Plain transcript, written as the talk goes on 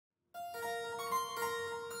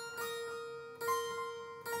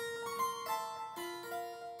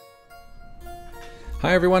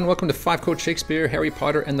Hi everyone, welcome to 5 Quote Shakespeare, Harry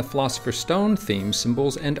Potter and the Philosopher's Stone, themes,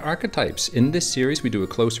 symbols, and archetypes. In this series, we do a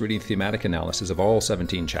close reading thematic analysis of all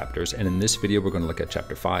 17 chapters, and in this video we're going to look at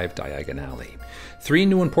Chapter 5, Diagon. 3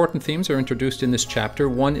 new important themes are introduced in this chapter.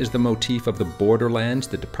 One is the motif of the Borderlands,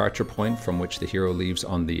 the departure point from which the hero leaves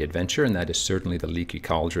on the adventure, and that is certainly the Leaky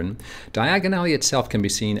Cauldron. Diagon itself can be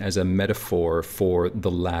seen as a metaphor for the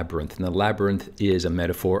Labyrinth, and the Labyrinth is a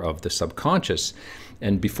metaphor of the subconscious.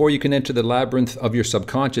 And before you can enter the labyrinth of your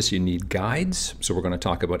subconscious, you need guides. So we're going to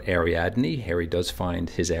talk about Ariadne. Harry does find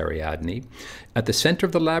his Ariadne. At the center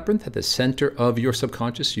of the labyrinth, at the center of your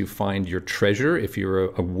subconscious, you find your treasure if you're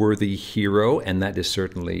a worthy hero, and that is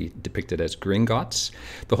certainly depicted as Gringotts.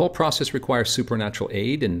 The whole process requires supernatural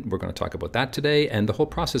aid, and we're going to talk about that today. And the whole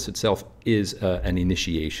process itself is an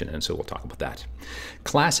initiation, and so we'll talk about that.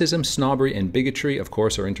 Classism, snobbery, and bigotry, of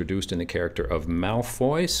course, are introduced in the character of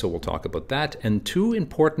Malfoy, so we'll talk about that. And two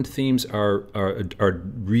important themes are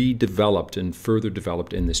redeveloped and further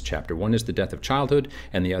developed in this chapter. One is the death of childhood,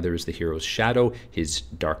 and the other is the hero's shadow, his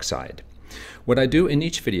dark side. What I do in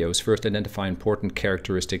each video is first identify important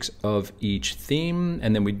characteristics of each theme,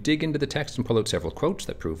 and then we dig into the text and pull out several quotes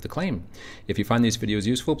that prove the claim. If you find these videos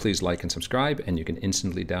useful, please like and subscribe, and you can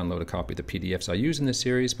instantly download a copy of the PDFs I use in this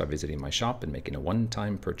series by visiting my shop and making a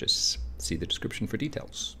one-time purchase. See the description for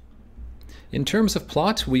details. In terms of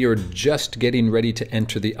plot, we are just getting ready to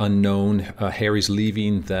enter the unknown. Harry's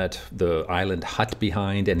leaving the island hut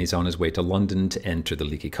behind, and he's on his way to London to enter the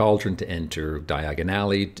Leaky Cauldron, to enter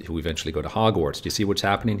Diagon, to eventually go to Hogwarts. Do you see what's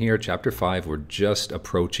happening here? Chapter 5, we're just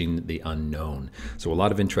approaching the unknown. So a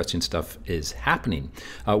lot of interesting stuff is happening.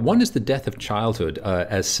 One is the death of childhood,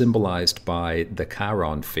 as symbolized by the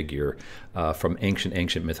Chiron figure from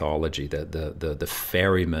ancient mythology, the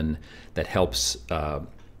ferryman that helps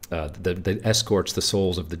that escorts the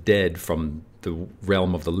souls of the dead from the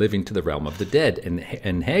realm of the living to the realm of the dead. And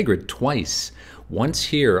Hagrid twice, once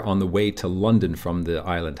here on the way to London from the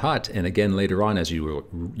island hut, and again later on, as you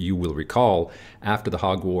will recall, after the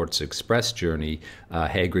Hogwarts Express journey,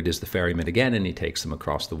 Hagrid is the ferryman again, and he takes them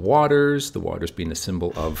across the waters being a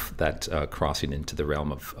symbol of that crossing into the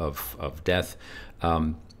realm of death.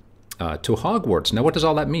 To Hogwarts. Now, what does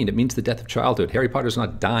all that mean? It means the death of childhood. Harry Potter's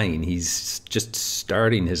not dying. He's just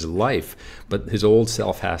starting his life, but his old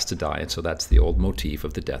self has to die, and so that's the old motif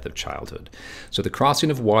of the death of childhood. So the crossing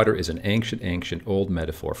of water is an ancient old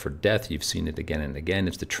metaphor for death. You've seen it again and again.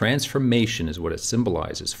 It's the transformation is what it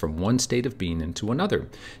symbolizes from one state of being into another.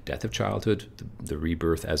 Death of childhood, the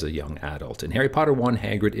rebirth as a young adult. In Harry Potter 1,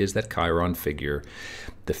 Hagrid is that Chiron figure,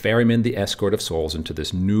 the ferryman, the escort of souls into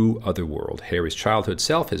this new other world. Harry's childhood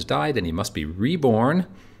self has died, and he must be reborn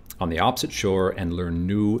on the opposite shore and learn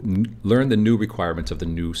the new requirements of the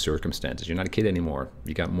new circumstances. You're not a kid anymore.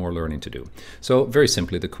 You got more learning to do. So very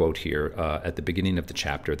simply, the quote here at the beginning of the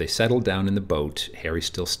chapter, they settled down in the boat. Harry's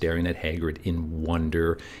still staring at Hagrid in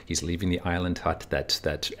wonder. He's leaving the island hut,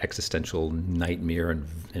 that existential nightmare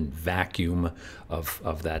and vacuum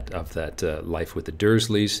of that life with the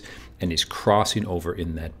Dursleys, and he's crossing over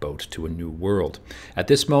in that boat to a new world. At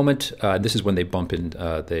this moment, this is when they bump in,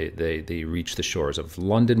 they reach the shores of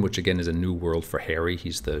London, which again is a new world for Harry.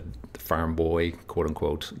 He's the farm boy, quote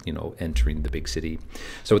unquote, entering the big city.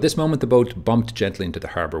 So at this moment, the boat bumped gently into the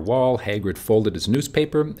harbor wall. Hagrid folded his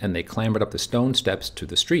newspaper, and they clambered up the stone steps to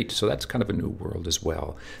the street. So that's kind of a new world as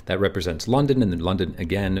well. That represents London, and then London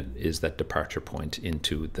again is that departure point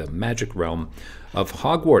into the magic realm of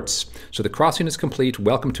Hogwarts. So the crossing is complete.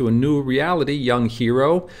 Welcome to a new reality, young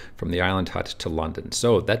hero, from the island hut to London.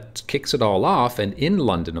 So that kicks it all off, and in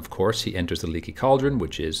London, of course, he enters the Leaky Cauldron,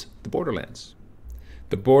 which is the Borderlands.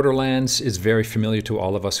 The Borderlands is very familiar to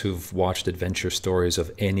all of us who've watched adventure stories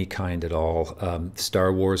of any kind at all.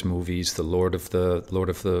 Star Wars movies, the Lord of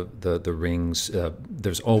the Rings.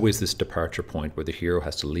 There's always this departure point where the hero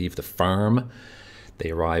has to leave the farm. They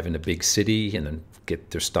arrive in a big city and then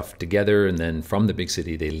get their stuff together, and then from the big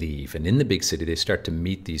city they leave. And in the big city they start to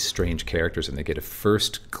meet these strange characters, and they get a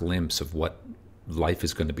first glimpse of what life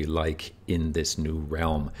is going to be like in this new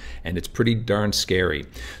realm, and it's pretty darn scary.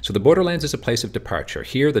 So the Borderlands is a place of departure.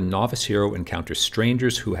 Here the novice hero encounters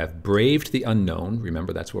strangers who have braved the unknown,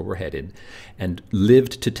 remember that's where we're headed, and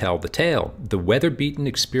lived to tell the tale. The weather-beaten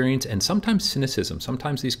experience and sometimes cynicism.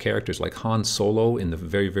 Sometimes these characters, like Han Solo in the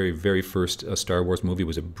very first Star Wars movie,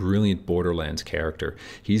 was a brilliant Borderlands character.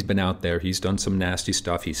 He's been out there, he's done some nasty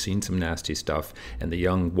stuff, he's seen some nasty stuff, and the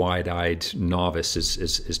young wide-eyed novice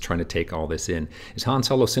is trying to take all this in. Is Han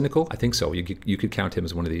Solo cynical? I think so. You could count him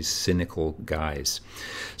as one of these cynical guys.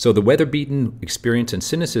 So the weather-beaten experience and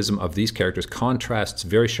cynicism of these characters contrasts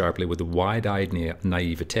very sharply with the wide-eyed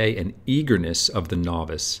naivete and eagerness of the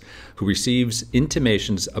novice, who receives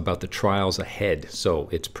intimations about the trials ahead. So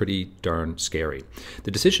it's pretty darn scary.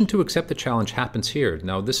 The decision to accept the challenge happens here.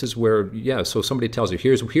 Now this is where, yeah, so somebody tells you,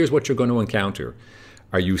 here's what you're going to encounter.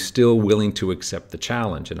 Are you still willing to accept the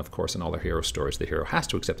challenge? And of course, in all the hero stories, the hero has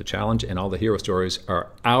to accept the challenge, and all the hero stories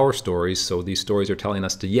are our stories. So these stories are telling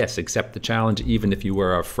us to, yes, accept the challenge, even if you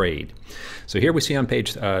were afraid. So here we see on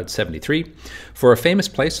page 73, for a famous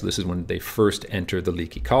place, so this is when they first enter the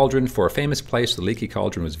Leaky Cauldron. For a famous place, the Leaky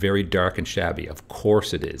Cauldron was very dark and shabby. Of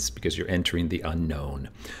course it is, because you're entering the unknown.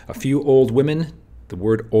 A few old women. The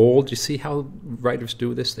word old, you see how writers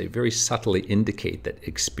do this? They very subtly indicate that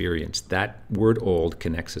experience. That word old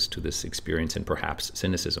connects us to this experience and perhaps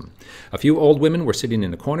cynicism. A few old women were sitting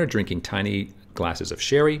in a corner drinking tiny glasses of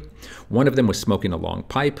sherry. One of them was smoking a long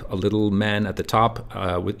pipe. A little man at the top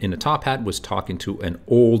in a top hat was talking to an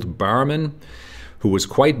old barman who was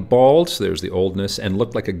quite bald, so there's the oldness, and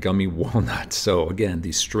looked like a gummy walnut. So again,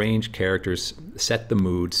 these strange characters set the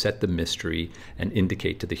mood, set the mystery, and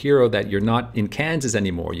indicate to the hero that you're not in Kansas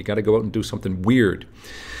anymore. You got to go out and do something weird.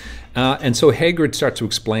 And so Hagrid starts to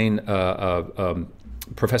explain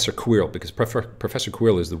Professor Quirrell, because Professor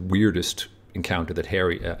Quirrell is the weirdest encounter that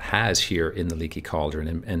Harry has here in the Leaky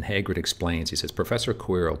Cauldron. And Hagrid explains, he says, Professor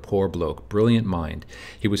Quirrell, poor bloke, brilliant mind.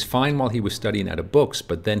 He was fine while he was studying out of books,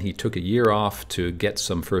 but then he took a year off to get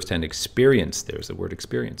some first-hand experience. There's the word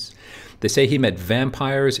experience. They say he met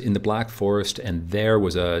vampires in the Black Forest, and there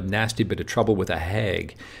was a nasty bit of trouble with a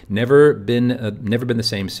hag. Never been the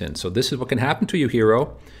same since. So this is what can happen to you,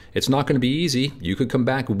 hero. It's not going to be easy. You could come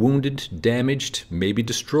back wounded, damaged, maybe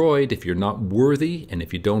destroyed if you're not worthy, and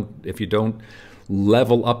if you don't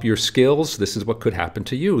level up your skills, this is what could happen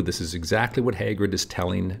to you. This is exactly what Hagrid is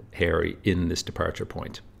telling Harry in this departure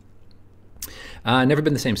point. Never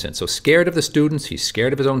been the same since. So scared of the students, he's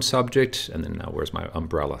scared of his own subject, and then now where's my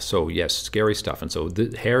umbrella? So yes, scary stuff. And so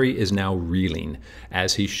Harry is now reeling,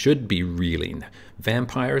 as he should be reeling.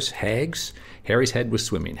 Vampires, hags, Harry's head was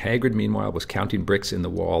swimming. Hagrid, meanwhile, was counting bricks in the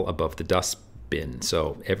wall above the dustbin.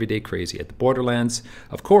 So everyday crazy at the Borderlands.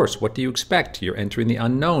 Of course, what do you expect? You're entering the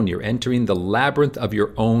unknown. You're entering the labyrinth of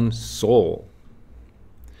your own soul.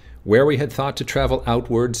 Where we had thought to travel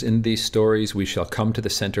outwards in these stories, we shall come to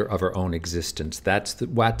the center of our own existence. That's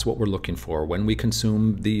what we're looking for. When we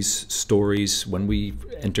consume these stories, when we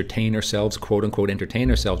entertain ourselves, quote unquote,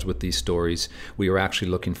 entertain ourselves with these stories, we are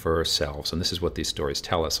actually looking for ourselves. And this is what these stories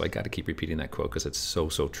tell us. So I got to keep repeating that quote because it's so,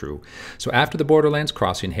 so true. So after the Borderlands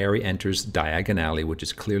crossing, Harry enters Diagon Alley, which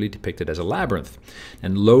is clearly depicted as a labyrinth.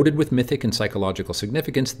 And loaded with mythic and psychological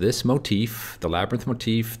significance, this motif, the labyrinth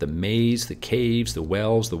motif, the maze, the caves, the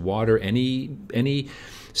wells, the water, any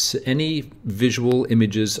visual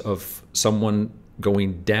images of someone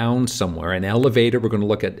going down somewhere, an elevator. We're going to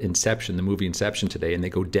look at Inception, the movie Inception today, and they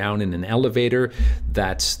go down in an elevator.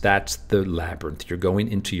 That's the labyrinth. You're going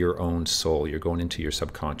into your own soul. You're going into your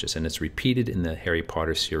subconscious, and it's repeated in the Harry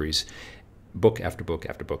Potter series, book after book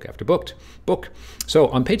after book after book. So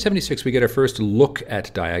on page 76, we get our first look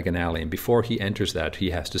at Diagon Alley, and before he enters that,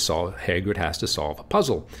 Hagrid has to solve a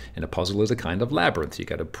puzzle, and a puzzle is a kind of labyrinth. You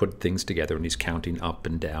got to put things together, and he's counting up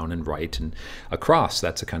and down and right and across.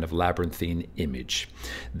 That's a kind of labyrinthine image.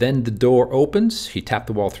 Then the door opens. He tapped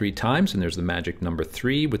the wall 3 times, and there's the magic number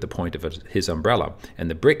 3 with the point of his umbrella,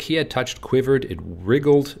 and the brick he had touched quivered. It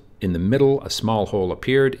wriggled. In the middle, a small hole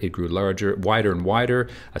appeared. It grew larger, wider and wider.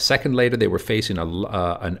 A second later, they were facing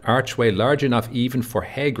an archway large enough even for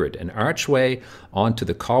Hagrid, an archway onto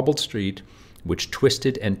the cobbled street, which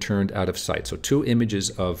twisted and turned out of sight. So 2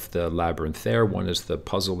 images of the labyrinth there. One is the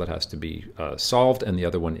puzzle that has to be solved, and the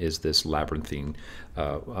other one is this labyrinthine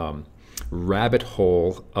rabbit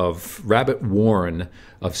warren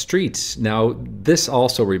of streets. Now, this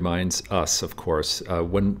also reminds us, of course,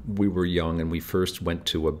 when we were young and we first went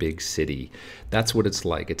to a big city. That's what it's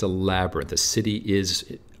like. It's a labyrinth. A city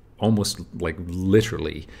is almost like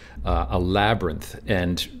literally a labyrinth.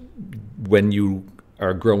 And when you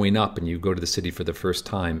are growing up and you go to the city for the first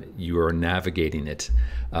time, you are navigating it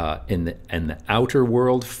in the outer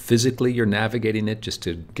world. Physically, you're navigating it just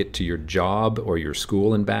to get to your job or your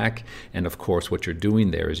school and back. And of course, what you're doing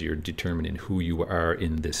there is you're determining who you are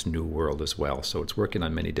in this new world as well. So it's working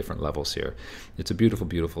on many different levels here. It's a beautiful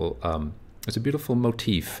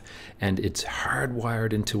motif, and it's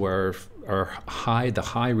hardwired into our the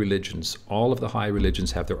high religions, all of the high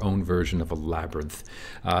religions have their own version of a labyrinth.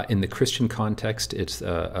 In the Christian context, it's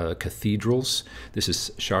cathedrals. This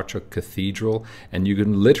is Chartres Cathedral, and you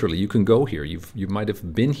can go here. You might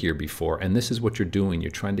have been here before, and this is what you're doing.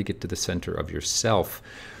 You're trying to get to the center of yourself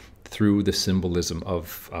through the symbolism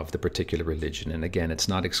of the particular religion. And again, it's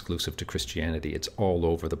not exclusive to Christianity. It's all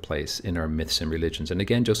over the place in our myths and religions. And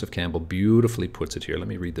again, Joseph Campbell beautifully puts it here. Let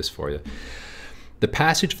me read this for you. The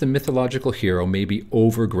passage of the mythological hero may be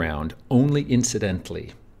overground only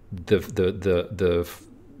incidentally. The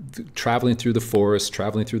traveling through the forest,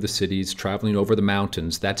 traveling through the cities, traveling over the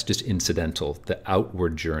mountains, that's just incidental, the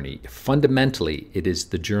outward journey. Fundamentally,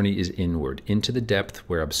 the journey is inward, into the depth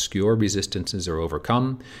where obscure resistances are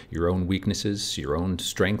overcome, your own weaknesses, your own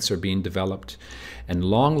strengths are being developed, and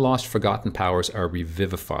long-lost forgotten powers are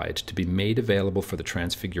revivified to be made available for the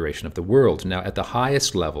transfiguration of the world. Now, at the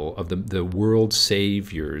highest level of the world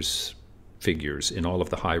saviors, figures in all of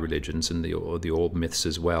the high religions and the old myths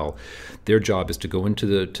as well, their job is to go into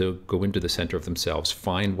the center of themselves,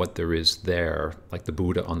 find what there is there, like the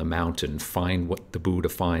Buddha on the mountain, find what the Buddha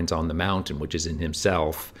finds on the mountain, which is in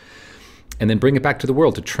himself, and then bring it back to the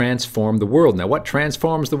world to transform the world. Now, what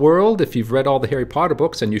transforms the world? If you've read all the Harry Potter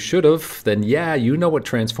books, and you should have, then yeah, you know what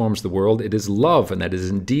transforms the world. It is love, and that is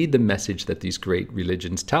indeed the message that these great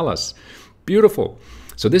religions tell us. Beautiful.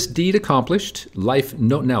 So this deed accomplished, life.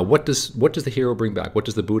 Now, what does the hero bring back? What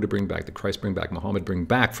does the Buddha bring back? The Christ bring back? Muhammad bring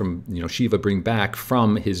back from, Shiva bring back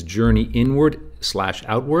from his journey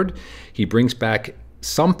inward/outward? He brings back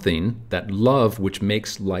something, that love, which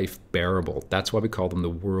makes life bearable. That's why we call them the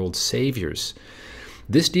world saviors.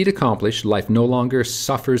 This deed accomplished, life no longer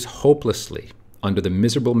suffers hopelessly under the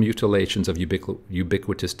miserable mutilations of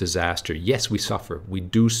ubiquitous disaster. Yes, we suffer. We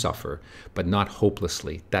do suffer, but not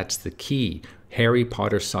hopelessly. That's the key. Harry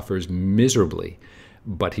Potter suffers miserably,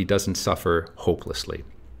 but he doesn't suffer hopelessly.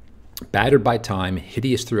 Battered by time,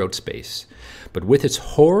 hideous throughout space. But with its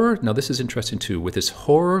horror, now this is interesting too, with its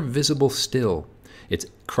horror visible still, its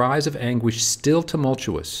cries of anguish still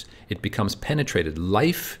tumultuous, it becomes penetrated.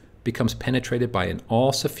 Life becomes penetrated by an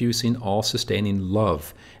all-suffusing, all-sustaining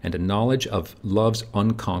love and a knowledge of love's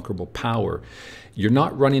unconquerable power. You're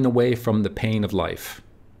not running away from the pain of life.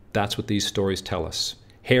 That's what these stories tell us.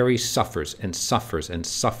 Harry suffers and suffers and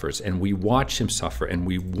suffers, and we watch him suffer, and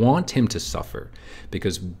we want him to suffer,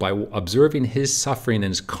 because by observing his suffering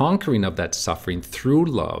and his conquering of that suffering through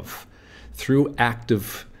love, through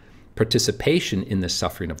active participation in the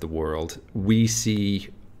suffering of the world, we see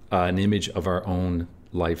an image of our own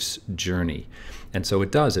life's journey. And so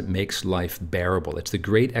it makes life bearable. It's the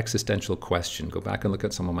great existential question. Go back and look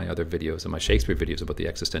at some of my other videos and my Shakespeare videos about the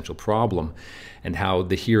existential problem and how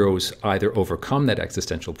the heroes either overcome that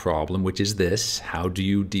existential problem, which is this: how do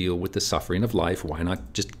you deal with the suffering of life? Why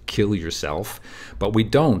not just kill yourself? But we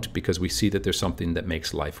don't, because we see that there's something that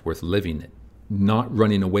makes life worth living. Not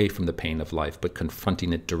running away from the pain of life, but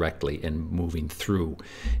confronting it directly and moving through.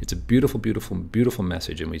 It's a beautiful, beautiful, beautiful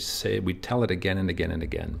message, and we tell it again and again and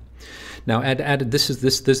again. Now,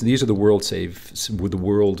 these are the world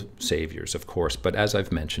saviors, of course. But as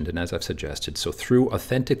I've mentioned and as I've suggested, so through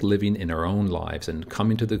authentic living in our own lives and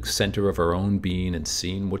coming to the center of our own being and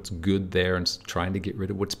seeing what's good there and trying to get rid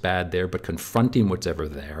of what's bad there, but confronting what's ever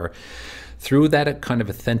there. Through that kind of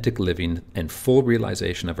authentic living and full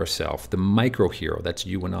realization of ourself, the micro-hero, that's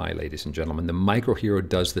you and I, ladies and gentlemen, the micro-hero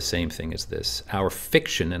does the same thing as this. Our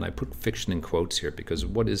fiction, and I put fiction in quotes here because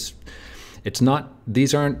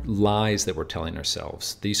these aren't lies that we're telling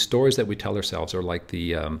ourselves. These stories that we tell ourselves are like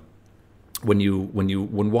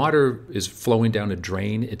when water is flowing down a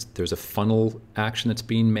drain, there's a funnel action that's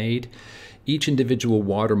being made. Each individual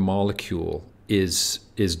water molecule is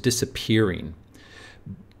disappearing.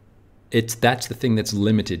 That's the thing that's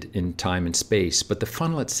limited in time and space, but the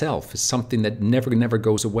funnel itself is something that never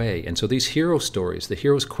goes away. And so these hero stories, the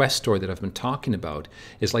hero's quest story that I've been talking about,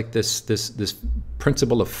 is like this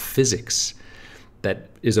principle of physics that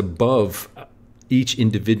is above each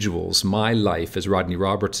individual's. My life as Rodney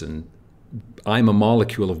Robertson, I'm a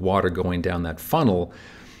molecule of water going down that funnel,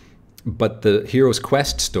 but the hero's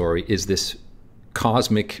quest story is this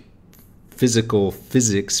cosmic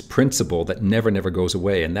physics principle that never goes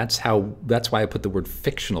away. And that's why I put the word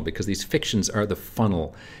fictional, because these fictions are the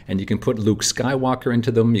funnel, and you can put Luke Skywalker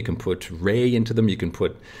into them, you can put Rey into them, you can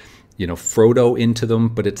put Frodo into them,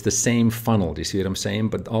 but it's the same funnel. Do you see what I'm saying?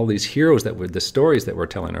 But all these heroes the stories that we're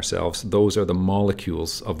telling ourselves, those are the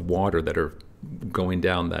molecules of water that are going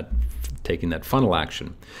down taking that funnel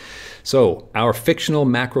action. So our fictional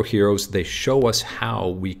macro heroes, they show us how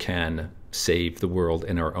we can save the world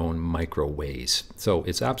in our own micro ways. So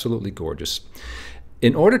it's absolutely gorgeous.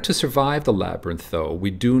 In order to survive the labyrinth, though, we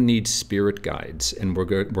do need spirit guides, and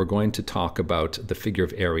we're going to talk about the figure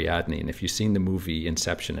of Ariadne. And if you've seen the movie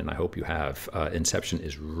Inception, and I hope you have, Inception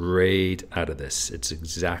is right out of this. It's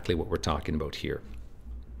exactly what we're talking about here.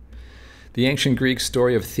 The ancient Greek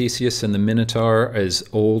story of Theseus and the Minotaur is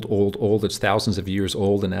old, old, old. It's thousands of years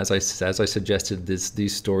old. And as I suggested,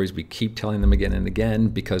 these stories, we keep telling them again and again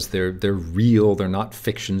because they're real. They're not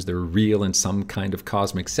fictions. They're real in some kind of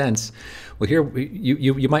cosmic sense. Well, here,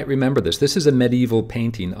 you might remember this. This is a medieval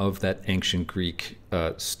painting of that ancient Greek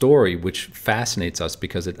story, which fascinates us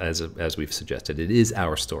because, as we've suggested, it is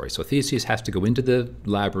our story. So Theseus has to go into the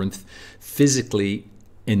labyrinth physically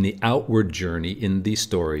in the outward journey in these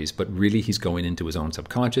stories, but really he's going into his own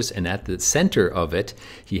subconscious, and at the center of it,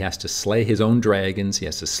 he has to slay his own dragons, he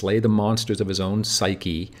has to slay the monsters of his own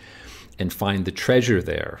psyche, and find the treasure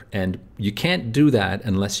there. And you can't do that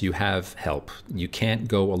unless you have help. You can't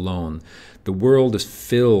go alone. The world is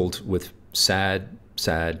filled with sad,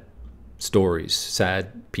 sad stories,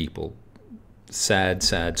 sad people, sad,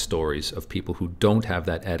 sad stories of people who don't have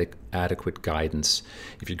that adequate guidance.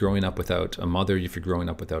 If you're growing up without a mother, if you're growing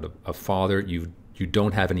up without a father, you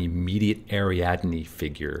don't have an immediate Ariadne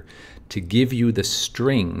figure to give you the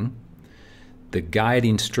string, the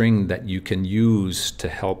guiding string that you can use to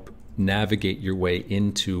help navigate your way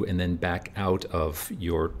into and then back out of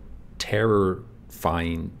your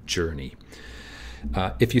terrifying journey.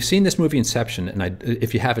 If you've seen this movie Inception, and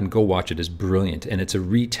if you haven't, go watch it. It's brilliant, and it's a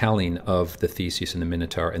retelling of the Theseus and the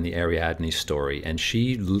Minotaur and the Ariadne story, and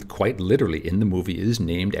she quite literally in the movie is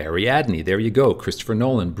named Ariadne. There you go. Christopher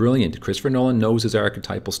Nolan, brilliant. Christopher Nolan knows his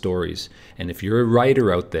archetypal stories, and if you're a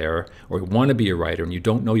writer out there or want to be a writer and you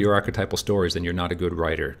don't know your archetypal stories, then you're not a good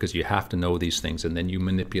writer, because you have to know these things, and then you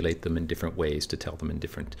manipulate them in different ways to tell them in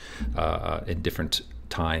different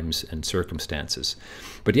times and circumstances.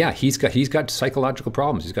 But yeah, he's got psychological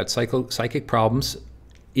problems. He's got psychic problems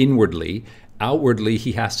inwardly. Outwardly,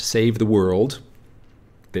 he has to save the world.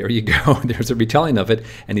 There you go. There's a retelling of it,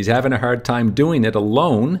 and he's having a hard time doing it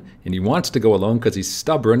alone, and he wants to go alone because he's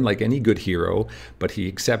stubborn like any good hero, but he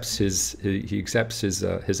accepts his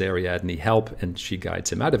Ariadne help, and she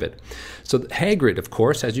guides him out of it. So Hagrid, of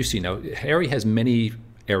course, as you see now, Harry has many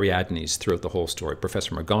Ariadnes throughout the whole story.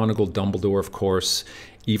 Professor McGonagall, Dumbledore, of course,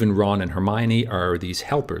 even Ron and Hermione are these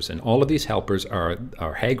helpers, and all of these helpers are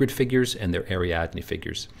Hagrid figures and they're Ariadne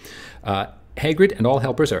figures. Hagrid and all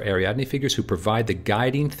helpers are Ariadne figures who provide the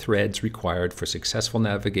guiding threads required for successful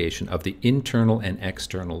navigation of the internal and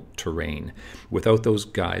external terrain. Without those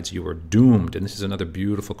guides, you are doomed. And this is another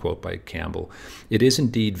beautiful quote by Campbell. It is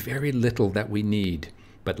indeed very little that we need,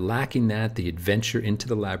 but lacking that, the adventure into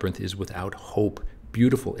the labyrinth is without hope.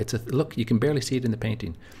 Beautiful. It's a look. You can barely see it in the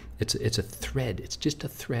painting. It's a thread. It's just a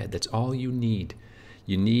thread. That's all you need.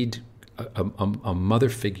 You need a mother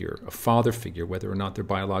figure, a father figure, whether or not they're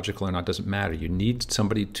biological or not doesn't matter. You need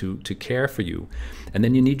somebody to care for you, and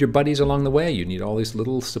then you need your buddies along the way. You need all this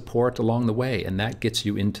little support along the way, and that gets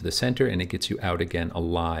you into the center and it gets you out again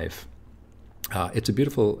alive. It's a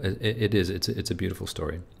beautiful. It's a beautiful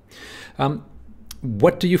story.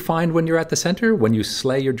 What do you find when you're at the center? When you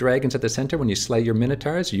slay your dragons at the center, when you slay your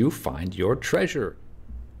minotaurs, you find your treasure.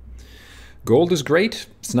 Gold is great.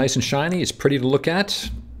 It's nice and shiny. It's pretty to look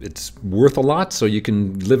at. It's worth a lot, so you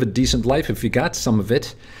can live a decent life if you got some of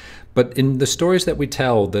it. But in the stories that we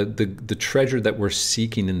tell, the treasure that we're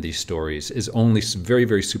seeking in these stories is only very,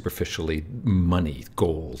 very superficially money,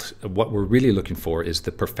 gold. What we're really looking for is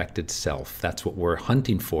the perfected self. That's what we're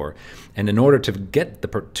hunting for. And in order to get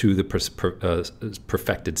to the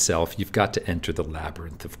perfected self, you've got to enter the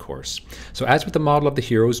labyrinth, of course. So as with the model of the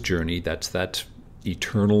hero's journey, that's that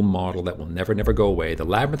eternal model that will never, never go away. The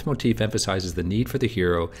labyrinth motif emphasizes the need for the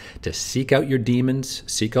hero to seek out your demons,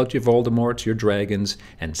 seek out your Voldemorts, your dragons,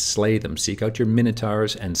 and slay them. Seek out your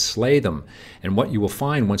minotaurs and slay them. And what you will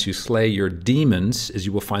find once you slay your demons is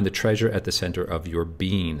you will find the treasure at the center of your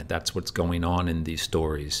being. That's what's going on in these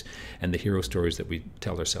stories. And the hero stories that we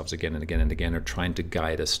tell ourselves again and again and again are trying to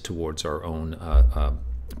guide us towards our own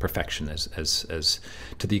perfection as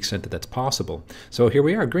to the extent that that's possible. So here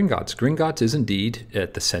we are, Gringotts. Gringotts is indeed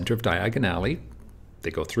at the center of Diagon Alley.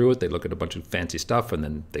 They go through it, they look at a bunch of fancy stuff, and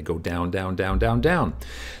then they go down, down, down, down, down.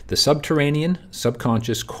 The subterranean,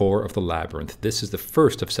 subconscious core of the labyrinth. This is the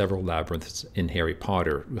first of several labyrinths in Harry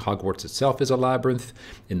Potter. Hogwarts itself is a labyrinth.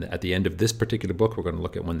 At the end of this particular book, we're going to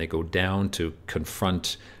look at when they go down to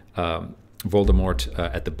confront Voldemort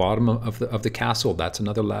at the bottom of the castle. That's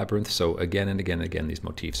another labyrinth. So again and again and again, these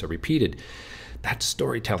motifs are repeated. That's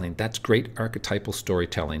storytelling. That's great archetypal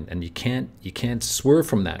storytelling, and you can't swerve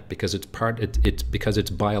from that because it's because it's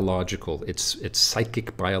biological. It's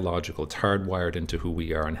psychic biological. It's hardwired into who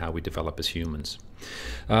we are and how we develop as humans.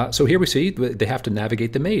 So here we see they have to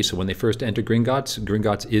navigate the maze. So when they first enter Gringotts,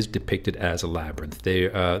 Gringotts is depicted as a labyrinth.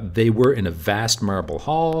 They were in a vast marble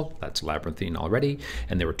hall. That's labyrinthine already.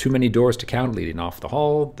 And there were too many doors to count leading off the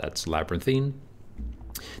hall. That's labyrinthine.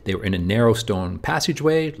 They were in a narrow stone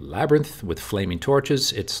passageway, labyrinth, with flaming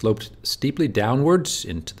torches. It sloped steeply downwards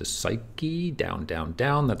into the psyche, down, down,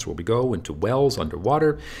 down. That's where we go, into wells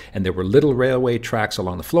underwater. And there were little railway tracks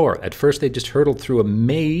along the floor. At first, they just hurtled through a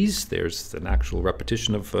maze. There's an actual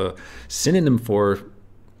repetition of a synonym for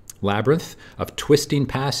labyrinth, of twisting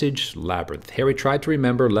passage, labyrinth. Harry tried to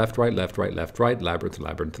remember left, right, left, right, left, right, labyrinth,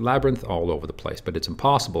 labyrinth, labyrinth, all over the place, but it's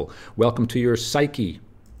impossible. Welcome to your psyche,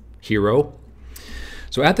 hero.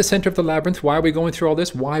 So at the center of the labyrinth, why are we going through all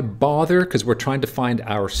this? Why bother? Because we're trying to find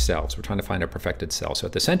ourselves. We're trying to find our perfected self. So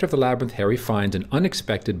at the center of the labyrinth, Harry finds an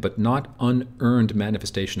unexpected but not unearned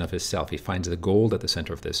manifestation of his self. He finds the gold at the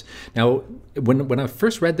center of this. Now, when I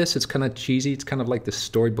first read this, it's kind of cheesy. It's kind of like the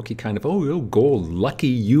storybooky kind of, oh, gold, lucky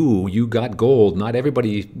you got gold. Not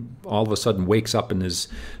everybody all of a sudden wakes up and is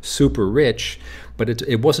super rich. But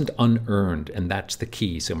it wasn't unearned, and that's the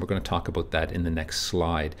key. So we're going to talk about that in the next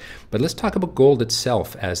slide. But let's talk about gold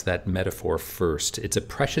itself as that metaphor first. It's a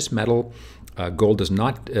precious metal. Gold does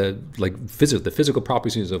not, the physical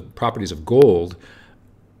properties of gold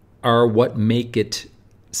are what make it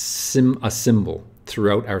a symbol.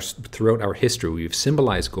 Throughout our history, we've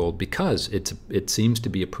symbolized gold because it seems to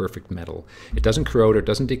be a perfect metal. It doesn't corrode or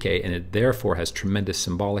doesn't decay, and it therefore has tremendous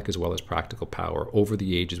symbolic as well as practical power. Over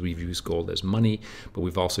the ages, we've used gold as money, but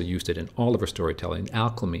we've also used it in all of our storytelling.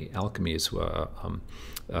 Alchemy is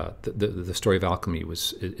the story of alchemy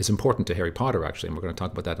is important to Harry Potter, actually, and we're going to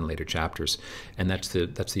talk about that in later chapters. And that's the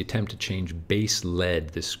attempt to change base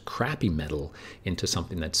lead, this crappy metal, into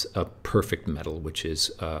something that's a perfect metal, which is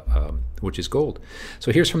gold.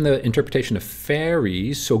 So here's from the interpretation of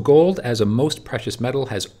fairies. So gold, as a most precious metal,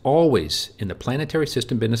 has always in the planetary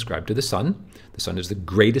system been ascribed to the sun. The sun is the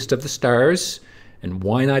greatest of the stars, and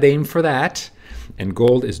why not aim for that? And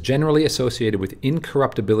gold is generally associated with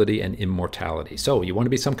incorruptibility and immortality. So you want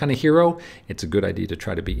to be some kind of hero? It's a good idea to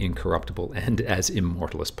try to be incorruptible and as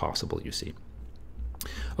immortal as possible, you see.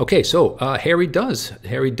 Okay, so Harry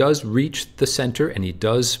does reach the center, and he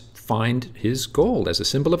does find his gold as a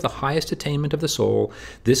symbol of the highest attainment of the soul.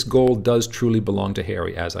 This gold does truly belong to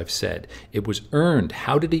Harry, as I've said. It was earned.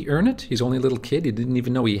 How did he earn it? He's only a little kid. He didn't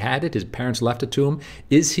even know he had it. His parents left it to him.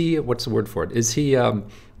 Is he, what's the word for it? Is he a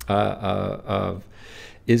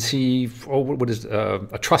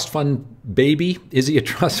trust fund baby? Is he a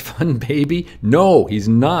trust fund baby? No, he's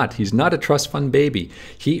not. He's not a trust fund baby.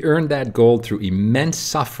 He earned that gold through immense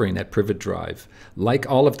suffering at Privet Drive. Like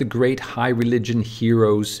all of the great high religion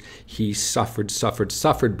heroes, he suffered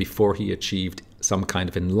before he achieved some kind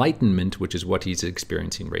of enlightenment, which is what he's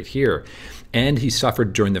experiencing right here. And he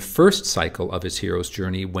suffered during the first cycle of his hero's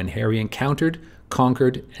journey when Harry encountered,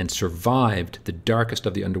 conquered, and survived the darkest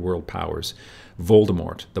of the underworld powers,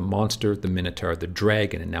 Voldemort, the monster, the Minotaur, the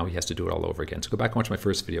dragon, and now he has to do it all over again. So go back and watch my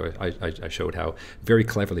first video. I showed how very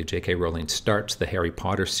cleverly J.K. Rowling starts the Harry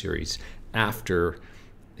Potter series after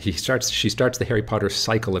she starts the Harry Potter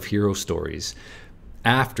cycle of hero stories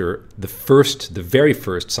after the very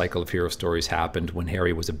first cycle of hero stories happened when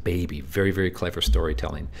Harry was a baby. Very, very clever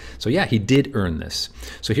storytelling. So yeah, he did earn this.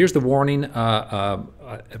 So here's the warning, the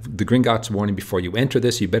Gringotts warning before you enter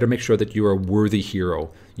this. You better make sure that you're a worthy hero.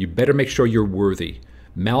 You better make sure you're worthy.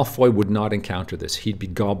 Malfoy would not encounter this. He'd be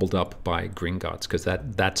gobbled up by Gringotts because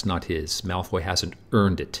that's not his. Malfoy hasn't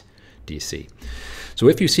earned it, do you see? So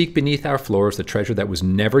if you seek beneath our floors the treasure that was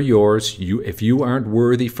never yours, if you aren't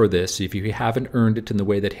worthy for this, if you haven't earned it in the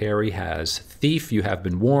way that Harry has, thief, you have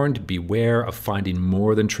been warned, beware of finding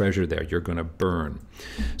more than treasure there. You're going to burn.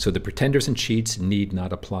 So the pretenders and cheats need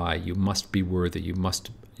not apply. You must be worthy. You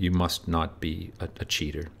must not be a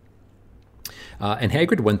cheater. And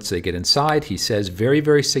Hagrid, once they get inside, he says very,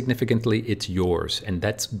 very significantly, it's yours. And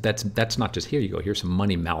that's not just here you go, here's some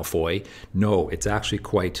money, Malfoy. No, it's actually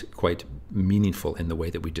quite meaningful in the way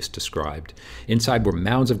that we just described. Inside were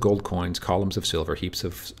mounds of gold coins, columns of silver, heaps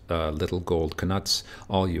of little gold knuts,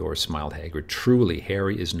 all yours, smiled Hagrid. Truly,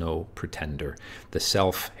 Harry is no pretender. The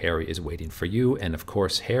self, Harry, is waiting for you. And of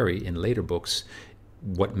course, Harry, in later books,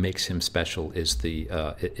 what makes him special is the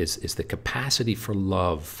capacity for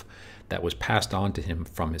love that was passed on to him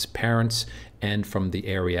from his parents and from the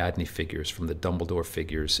Ariadne figures, from the Dumbledore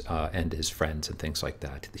figures and his friends and things like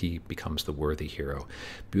that. He becomes the worthy hero.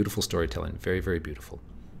 Beautiful storytelling, very, very beautiful.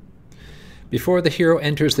 Before the hero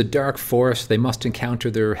enters the dark forest, they must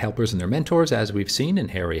encounter their helpers and their mentors, as we've seen,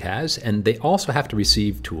 and Harry has, and they also have to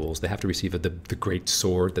receive tools. They have to receive the great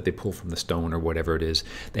sword that they pull from the stone or whatever it is.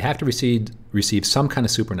 They have to receive some kind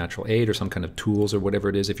of supernatural aid or some kind of tools or whatever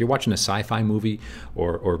it is. If you're watching a sci-fi movie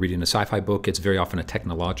or reading a sci-fi book, it's very often a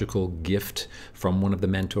technological gift from one of the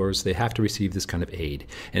mentors. They have to receive this kind of aid.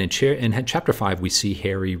 And in Chapter 5, we see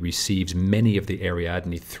Harry receives many of the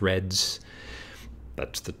Ariadne threads.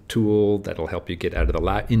 That's the tool that'll help you get out of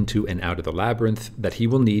the into and out of the labyrinth that he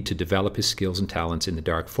will need to develop his skills and talents in the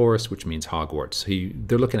dark forest, which means Hogwarts.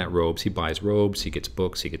 They're looking at robes. He buys robes. He gets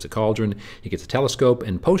books. He gets a cauldron. He gets a telescope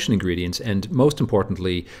and potion ingredients. And most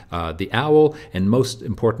importantly, the owl. And most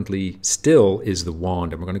importantly still is the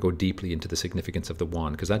wand. And we're going to go deeply into the significance of the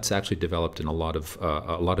wand because that's actually developed in a lot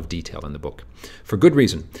of detail in the book for good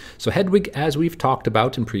reason. So Hedwig, as we've talked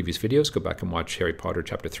about in previous videos, go back and watch Harry Potter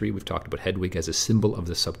Chapter 3. We've talked about Hedwig as a symbol of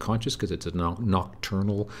the subconscious because it's a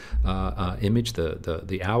nocturnal image,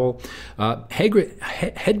 the owl.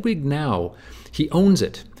 Hedwig now, he owns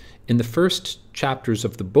it. In the first chapters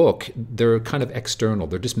of the book, they're kind of external.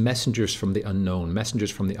 They're just messengers from the unknown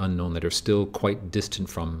that are still quite distant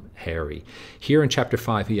from Harry. Here in Chapter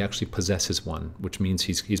 5, he actually possesses one, which means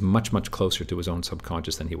he's much, much closer to his own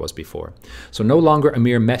subconscious than he was before. So no longer a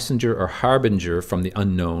mere messenger or harbinger from the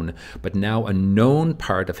unknown, but now a known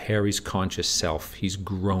part of Harry's conscious self. He's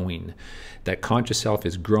growing. That conscious self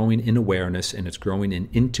is growing in awareness, and it's growing in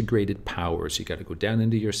integrated powers. You got to go down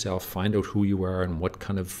into yourself, find out who you are and what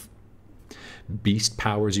kind of beast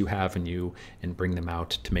powers you have in you, and bring them out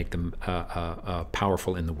to make them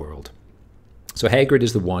powerful in the world. So Hagrid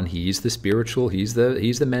is the one. He's the spiritual. He's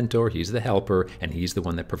the mentor. He's the helper, and he's the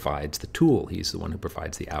one that provides the tool. He's the one who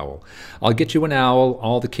provides the owl. I'll get you an owl.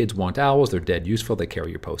 All the kids want owls. They're dead useful. They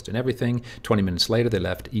carry your post and everything. 20 minutes later, they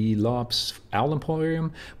left Elop's Owl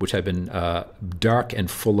Emporium, which had been dark and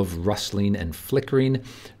full of rustling and flickering.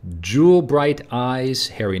 Jewel bright eyes.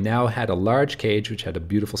 Harry now had a large cage which had a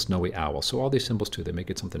beautiful snowy owl. So all these symbols too, they make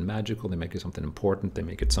it something magical. They make it something important. They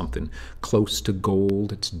make it something close to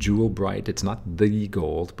gold. It's jewel bright. It's not the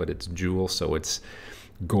gold, but it's jewel, so it's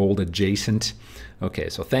gold adjacent. Okay,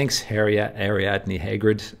 so thanks Ariadne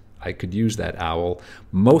Hagrid. I could use that owl.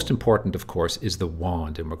 Most important, of course, is the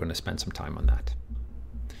wand, and we're going to spend some time on that.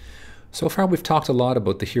 So far we've talked a lot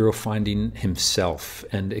about the hero finding himself,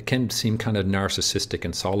 and it can seem kind of narcissistic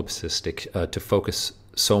and solipsistic to focus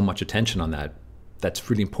so much attention on that.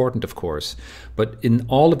 That's really important, of course. But in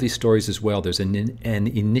all of these stories as well, there's an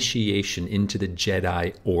initiation into the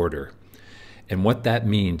Jedi Order. And what that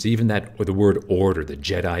means, even that, or the word order, the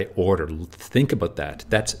Jedi Order, think about that.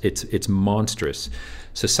 It's monstrous.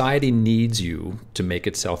 Society needs you to make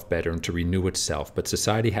itself better and to renew itself, but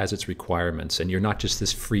society has its requirements, and you're not just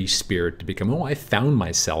this free spirit to become, oh, I found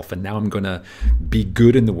myself and now I'm going to be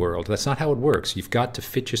good in the world. That's not how it works. You've got to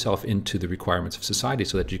fit yourself into the requirements of society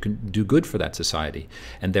so that you can do good for that society.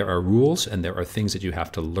 And there are rules and there are things that you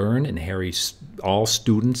have to learn. And Harry, all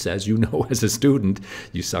students, as you know, as a student,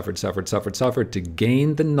 you suffered to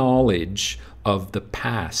gain the knowledge of the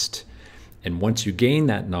past. And once you gain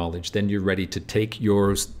that knowledge, then you're ready to take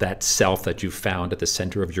that self that you found at the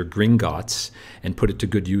center of your Gringotts and put it to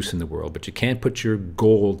good use in the world. But you can't put your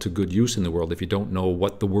gold to good use in the world if you don't know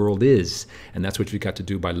what the world is. And that's what you've got to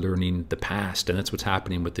do by learning the past. And that's what's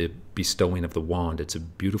happening with the bestowing of the wand. It's a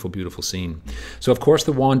beautiful, beautiful scene. So, of course,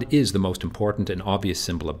 the wand is the most important and obvious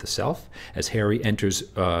symbol of the self. As Harry enters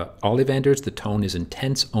Ollivanders, the tone is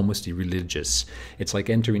intense, almost religious. It's like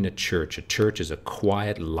entering a church. A church is a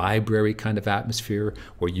quiet library kind of atmosphere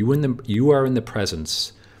where you are in the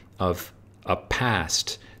presence of a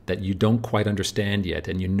past that you don't quite understand yet,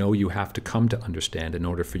 and you know you have to come to understand in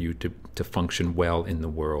order for you to function well in the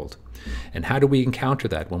world. And how do we encounter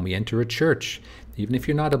that? When we enter a church, even if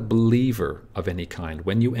you're not a believer of any kind,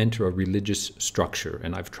 when you enter a religious structure,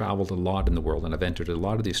 and I've traveled a lot in the world and I've entered a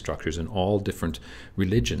lot of these structures in all different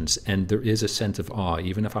religions, and there is a sense of awe.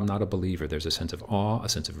 Even if I'm not a believer, there's a sense of awe, a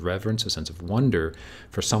sense of reverence, a sense of wonder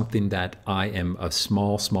for something that I am a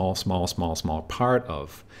small part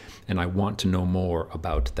of, and I want to know more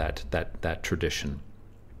about that tradition.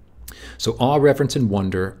 So awe, reverence, and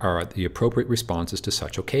wonder are the appropriate responses to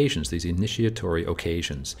such occasions, these initiatory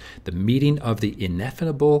occasions. The meeting of the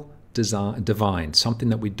ineffable divine, something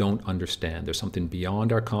that we don't understand. There's something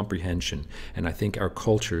beyond our comprehension. And I think our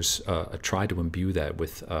cultures try to imbue that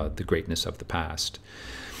with the greatness of the past.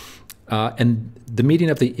 And the meeting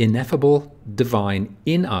of the ineffable divine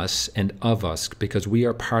in us and of us, because we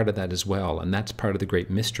are part of that as well. And that's part of the great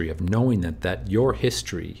mystery of knowing that your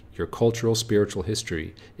history, your cultural, spiritual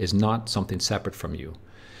history, is not something separate from you.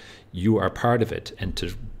 you are part of it, and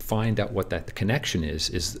to find out what that connection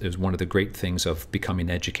is one of the great things of becoming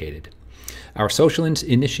educated. Our social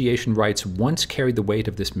initiation rites once carried the weight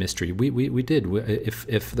of this mystery. We did.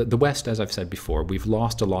 If the West, as I've said before, we've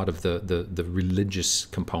lost a lot of the religious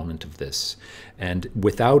component of this. And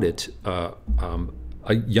without it, a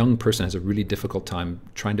young person has a really difficult time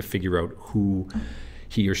trying to figure out who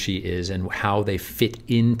he or she is and how they fit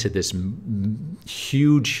into this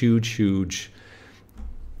huge,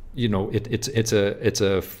 you know, it's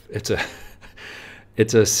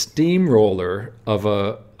a steamroller of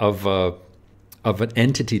an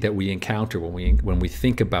entity that we encounter when we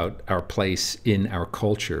think about our place in our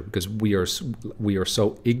culture, because we are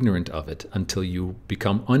so ignorant of it until you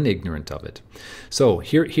become unignorant of it. So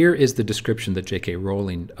here is the description that J.K.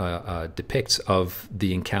 Rowling depicts of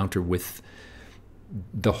the encounter with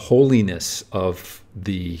the holiness of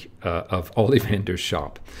Ollivander's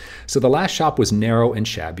shop. So the last shop was narrow and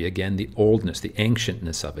shabby. Again, the oldness, the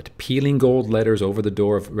ancientness of it. Peeling gold letters over the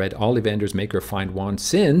door read Ollivander's Maker Find Wand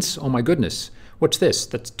since, oh my goodness, what's this?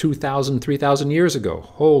 That's 2,000, 3,000 years ago.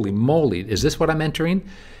 Holy moly, is this what I'm entering?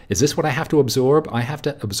 Is this what I have to absorb? I have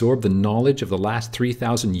to absorb the knowledge of the last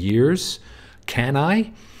 3,000 years? Can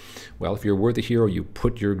I? Well, if you're a worthy hero, you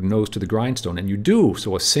put your nose to the grindstone, and you do.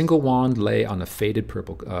 So a single wand lay on a faded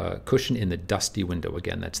purple cushion in the dusty window.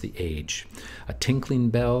 Again, that's the age. A tinkling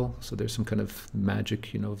bell. So there's some kind of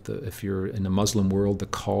magic, you know, if you're in a Muslim world, the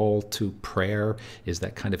call to prayer is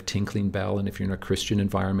that kind of tinkling bell. And if you're in a Christian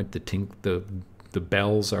environment, the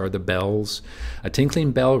bells are the bells. A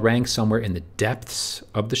tinkling bell rang somewhere in the depths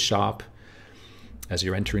of the shop as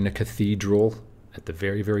you're entering a cathedral. At the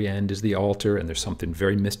very, very end is the altar, and there's something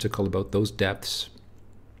very mystical about those depths.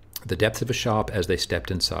 The depths of a shop as they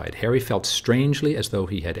stepped inside. Harry felt strangely as though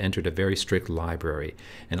he had entered a very strict library,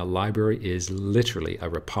 and a library is literally a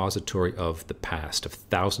repository of the past, of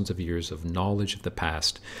thousands of years of knowledge of the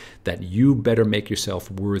past that you better make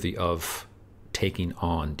yourself worthy of taking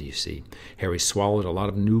on, do you see? Harry swallowed a lot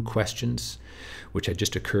of new questions, which had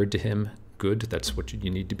just occurred to him. Good, that's what you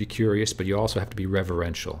need to be curious, but you also have to be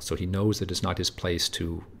reverential. So he knows that it's not his place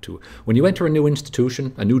to when you enter a new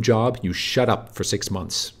institution, a new job, you shut up for 6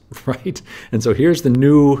 months, right? And so here's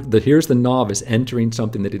here's the novice entering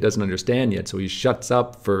something that he doesn't understand yet. So he shuts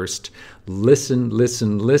up first, listen,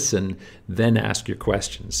 then ask your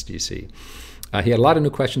questions, do you see? He had a lot of new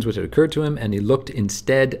questions which had occurred to him, and he looked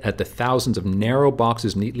instead at the thousands of narrow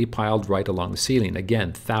boxes neatly piled right along the ceiling.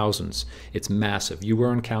 Again, thousands. It's massive. You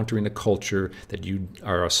are encountering a culture that you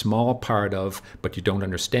are a small part of, but you don't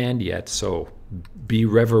understand yet. So be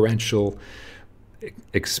reverential,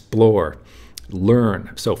 explore,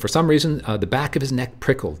 learn. So for some reason, the back of his neck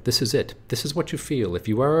prickled. This is it. This is what you feel. If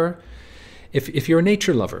you're a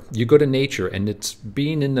nature lover, you go to nature, and it's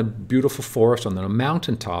being in the beautiful forest on the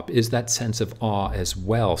mountaintop is that sense of awe as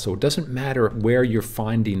well. So it doesn't matter where you're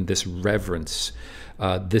finding this reverence,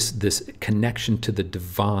 this connection to the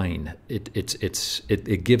divine.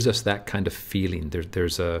 It gives us that kind of feeling.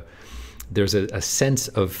 There's a sense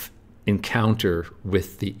of encounter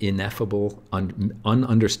with the ineffable,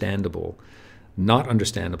 ununderstandable, not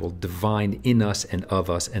understandable, divine in us and of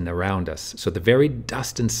us and around us. So the very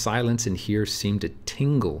dust and silence in here seemed to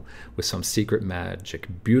tingle with some secret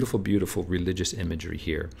magic. Beautiful, beautiful religious imagery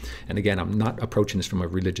here. And again, I'm not approaching this from a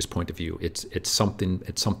religious point of view. It's something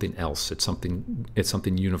else. It's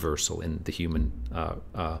something universal in the human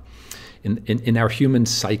in our human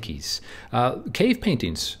psyches. Cave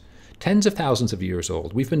paintings. Tens of thousands of years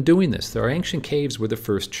old. We've been doing this. Our ancient caves were the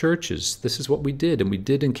first churches. This is what we did, and we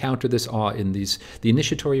did encounter this awe in the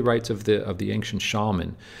initiatory rites of the ancient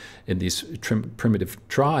shaman in these primitive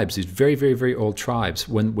tribes, these very, very, very old tribes.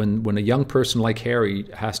 When a young person like Harry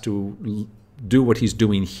has to do what he's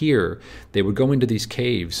doing here, they would go into these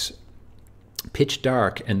caves, pitch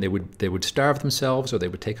dark, and they would starve themselves, or they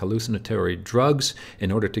would take hallucinatory drugs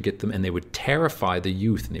in order to get them, and they would terrify the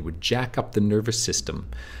youth, and they would jack up the nervous system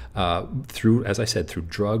through, as I said, through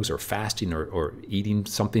drugs or fasting or eating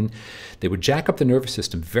something. They would jack up the nervous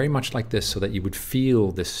system very much like this, so that you would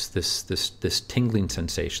feel this tingling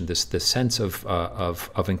sensation, this sense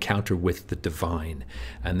of encounter with the divine.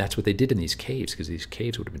 And that's what they did in these caves, because these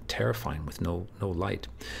caves would have been terrifying with no light.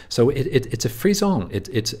 So it's a frisson.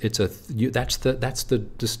 That's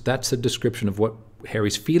the description of what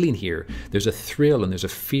Harry's feeling here. There's a thrill and there's a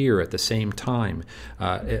fear at the same time,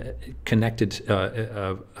 connected,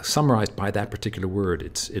 summarized by that particular word.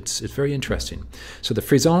 It's very interesting. So the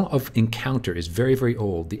frisson of encounter is very, very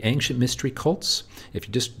old. The ancient mystery cults, if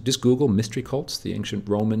you just Google mystery cults, the ancient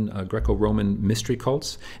Roman, Greco-Roman mystery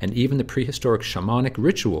cults, and even the prehistoric shamanic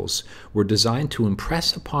rituals were designed to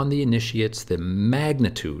impress upon the initiates the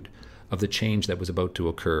magnitude of the change that was about to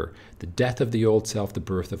occur. The death of the old self, the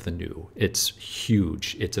birth of the new. It's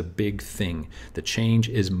huge. It's a big thing. The change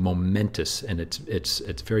is momentous, and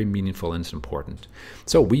it's very meaningful and it's important.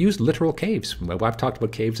 So we use literal caves. I've talked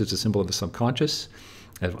about caves as a symbol of the subconscious,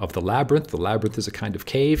 of the labyrinth. The labyrinth is a kind of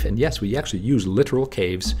cave, and yes, we actually use literal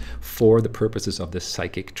caves for the purposes of this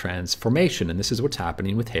psychic transformation, and this is what's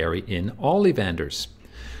happening with Harry in Ollivanders.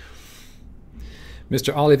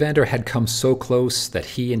 Mr. Ollivander had come so close that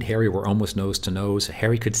he and Harry were almost nose to nose.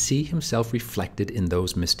 Harry could see himself reflected in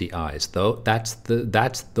those misty eyes. Those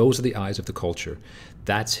are the eyes of the culture.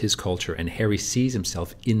 That's his culture, and Harry sees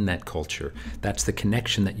himself in that culture. That's the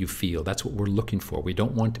connection that you feel. That's what we're looking for. We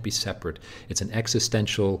don't want to be separate. It's an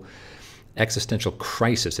existential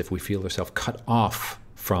crisis if we feel ourselves cut off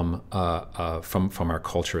from our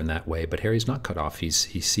culture in that way. But Harry's not cut off. He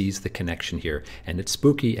sees the connection here, and it's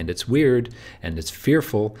spooky, and it's weird, and it's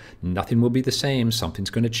fearful. Nothing will be the same.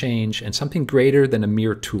 Something's going to change, and something greater than a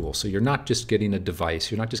mere tool. So you're not just getting a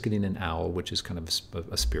device. You're not just getting an owl, which is kind of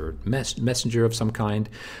a spirit messenger of some kind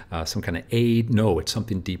of aid. No, it's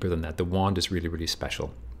something deeper than that. The wand is really, really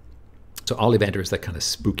special. So Ollivander is that kind of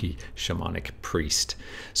spooky shamanic priest.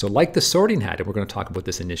 So like the Sorting Hat, and we're going to talk about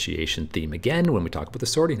this initiation theme again when we talk about the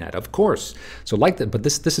Sorting Hat, of course. So like that, but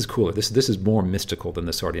this is cooler. This is more mystical than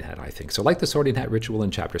the Sorting Hat, I think. So like the Sorting Hat ritual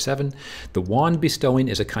in Chapter 7, the wand bestowing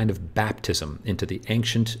is a kind of baptism into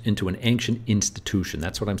an ancient institution.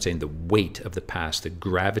 That's what I'm saying. The weight of the past, the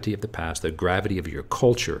gravity of the past, the gravity of your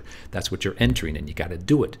culture. That's what you're entering, and you got to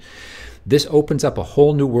do it. This opens up a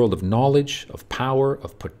whole new world of knowledge, of power,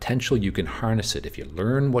 of potential. You can harness it. If you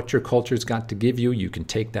learn what your culture's got to give you, you can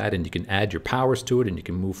take that and you can add your powers to it, and you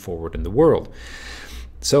can move forward in the world.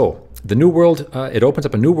 So the new world, it opens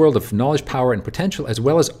up a new world of knowledge, power, and potential, as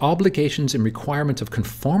well as obligations and requirements of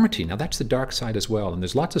conformity. Now that's the dark side as well. And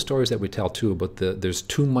there's lots of stories that we tell too, but there's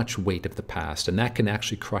too much weight of the past, and that can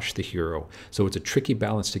actually crush the hero. So it's a tricky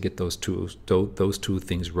balance to get those two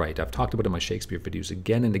things right. I've talked about in my Shakespeare videos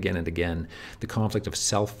again and again and again, the conflict of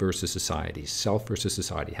self versus society. Self versus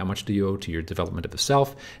society. How much do you owe to your development of the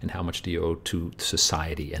self, and how much do you owe to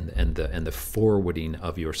society and the forwarding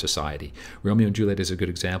of your society? Romeo and Juliet is a good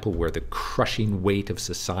example where the crushing weight of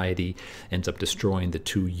society ends up destroying the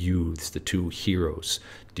two youths, the two heroes.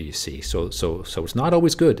 Do you see? So it's not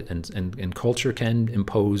always good, and culture can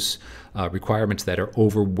impose requirements that are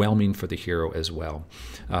overwhelming for the hero as well.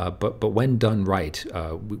 But when done right,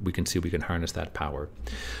 we can see we can harness that power.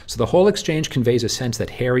 So the whole exchange conveys a sense that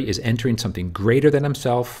Harry is entering something greater than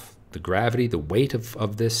himself, the gravity, the weight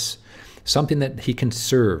of this, something that he can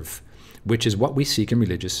serve, which is what we seek in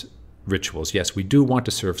religious rituals. Yes, we do want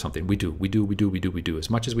to serve something. We do. As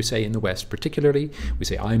much as we say in the West, particularly, we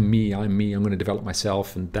say, I'm me, I'm going to develop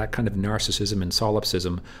myself. And that kind of narcissism and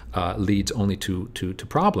solipsism leads only to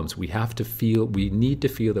problems. We need to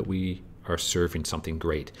feel that we are serving something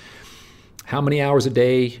great. How many hours a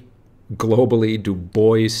day globally do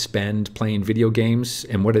boys spend playing video games?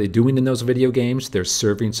 And what are they doing in those video games? They're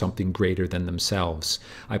serving something greater than themselves.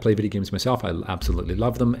 I play video games myself. I absolutely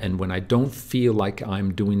love them. And when I don't feel like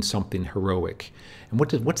I'm doing something heroic, and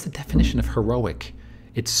what's the definition of heroic?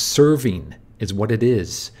 It's serving is what it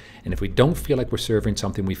is. And if we don't feel like we're serving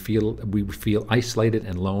something, we feel isolated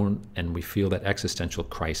and alone, and we feel that existential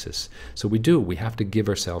crisis. So we have to give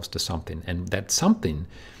ourselves to something, and that something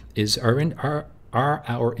is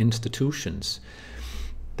our institutions.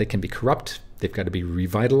 They can be corrupt. They've got to be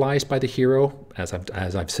revitalized by the hero, as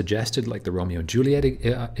I've suggested, like the Romeo and Juliet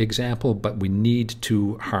example, but we need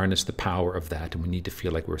to harness the power of that, and we need to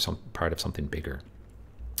feel like we're part of something bigger.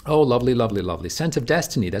 Oh, lovely, lovely, lovely. Sense of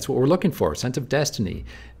destiny. That's what we're looking for. Sense of destiny.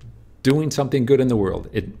 Doing something good in the world.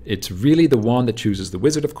 It's really the wand that chooses the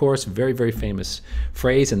wizard, of course. Very, very famous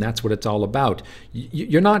phrase, and that's what it's all about.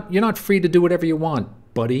 You're not free to do whatever you want,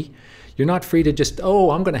 buddy. You're not free to just,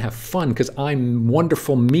 I'm going to have fun because I'm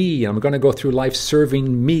wonderful me, and I'm going to go through life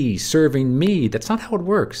serving me. That's not how it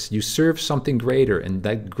works. You serve something greater, and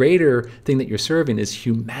that greater thing that you're serving is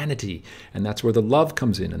humanity. And that's where the love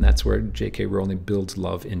comes in, and that's where J.K. Rowling builds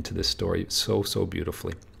love into this story so, so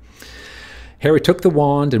beautifully. Harry took the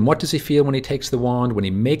wand, and what does he feel when he takes the wand? When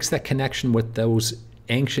he makes that connection with those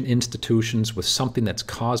ancient institutions, with something that's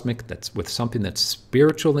cosmic, with something that's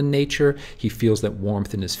spiritual in nature, he feels that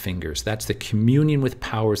warmth in his fingers. That's the communion with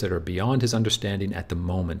powers that are beyond his understanding at the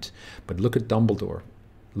moment. But look at Dumbledore.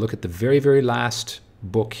 Look at the very, very last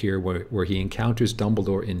book here where he encounters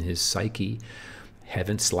Dumbledore in his psyche,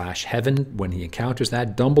 heaven/heaven. When he encounters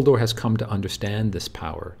that, Dumbledore has come to understand this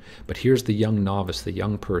power. But here's the young novice, the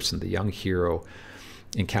young person, the young hero,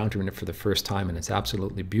 encountering it for the first time, and it's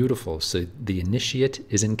absolutely beautiful. So the initiate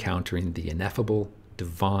is encountering the ineffable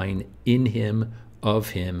divine in him,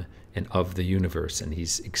 and of the universe, and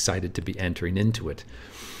he's excited to be entering into it.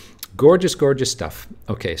 Gorgeous, gorgeous stuff.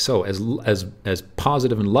 Okay, so as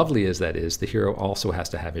positive and lovely as that is, the hero also has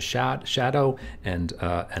to have his shadow, and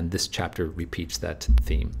this chapter repeats that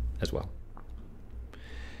theme as well.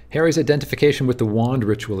 Harry's identification with the wand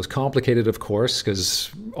ritual is complicated, of course,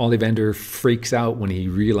 because Ollivander freaks out when he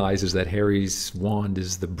realizes that Harry's wand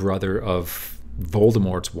is the brother of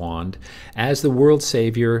Voldemort's wand. As the world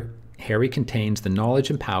savior, Harry contains the knowledge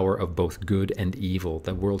and power of both good and evil.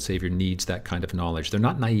 The world savior needs that kind of knowledge. They're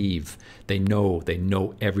not naive. They know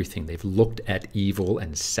everything. They've looked at evil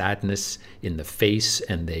and sadness in the face,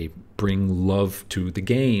 and they bring love to the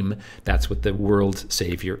game. That's what the world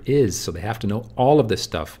savior is. So they have to know all of this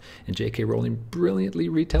stuff. And J.K. Rowling brilliantly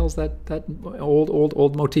retells that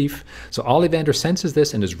old motif. So Ollivander senses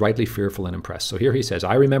this and is rightly fearful and impressed. So here he says,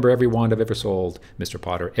 "I remember every wand I've ever sold, Mr.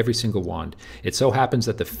 Potter, every single wand. It so happens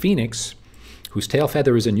that the phoenix, whose tail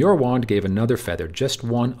feather is in your wand, gave another feather, just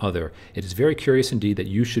one other. It is very curious indeed that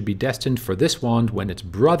you should be destined for this wand when its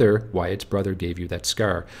brother gave you that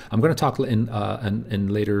scar." I'm going to talk in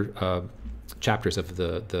later chapters of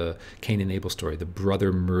the Cain and Abel story, the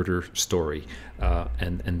brother murder story,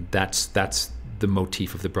 and that's the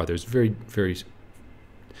motif of the brothers. Very, very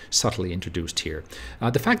subtly introduced here.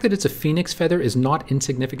 The fact that it's a phoenix feather is not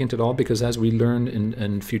insignificant at all, because as we learn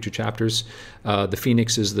in future chapters, the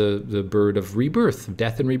phoenix is the bird of rebirth,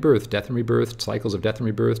 death and rebirth, cycles of death and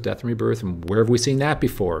rebirth, and where have we seen that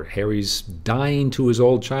before? Harry's dying to his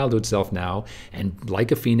old childhood self now, and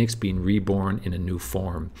like a phoenix being reborn in a new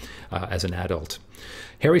form as an adult.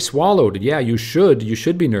 Harry swallowed. "Yeah, you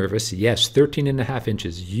should be nervous. Yes, 13.5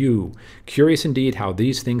 inches. You. Curious indeed how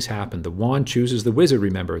these things happen. The wand chooses the wizard,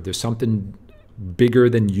 remember. There's something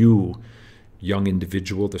bigger than you, young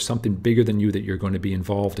individual. There's something bigger than you that you're going to be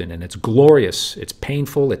involved in. And it's glorious. It's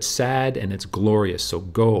painful, it's sad, and it's glorious. So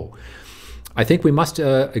go. I think we must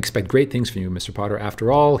expect great things from you, Mr. Potter.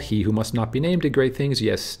 After all, he who must not be named did great things.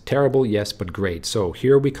 Yes, terrible, yes, but great." So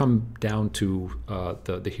here we come down to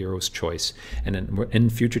the hero's choice. And in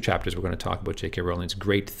future chapters, we're going to talk about J.K. Rowling's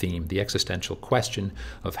great theme, the existential question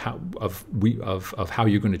of how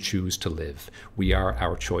you're going to choose to live. We are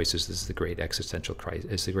our choices. This is the great existential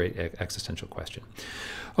question.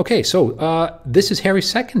 Okay, so this is Harry's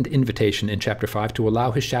second invitation in Chapter 5 to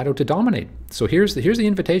allow his shadow to dominate. So here's the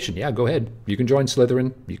invitation. Yeah, go ahead. You can join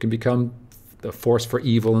Slytherin. You can become the force for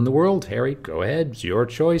evil in the world. Harry, go ahead. It's your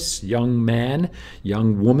choice, young man,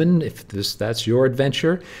 young woman, if that's your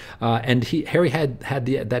adventure. And Harry had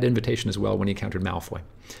that invitation as well when he encountered Malfoy.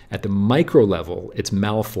 At the micro level, it's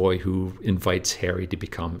Malfoy who invites Harry to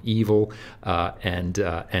become evil, and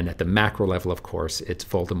at the macro level, of course, it's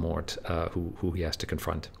Voldemort who he has to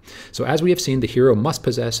confront. So as we have seen, the hero must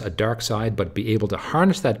possess a dark side, but be able to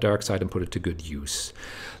harness that dark side and put it to good use.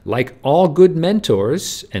 Like all good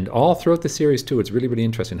mentors, and all throughout the series too, it's really, really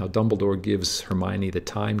interesting how Dumbledore gives Hermione the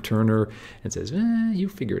time turner and says, "You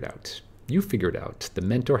figure it out. You figure it out." The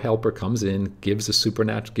mentor helper comes in, gives the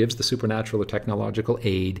supernatural or technological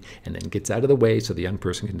aid, and then gets out of the way so the young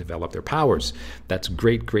person can develop their powers. That's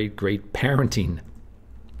great, great, great parenting.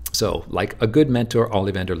 So, like a good mentor,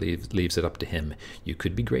 Ollivander leaves it up to him. You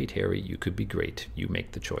could be great, Harry. You could be great. You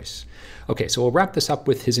make the choice. Okay, so we'll wrap this up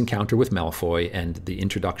with his encounter with Malfoy and the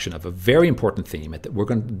introduction of a very important theme.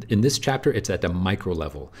 In this chapter, it's at the micro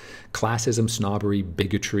level. Classism, snobbery,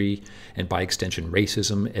 bigotry, and by extension,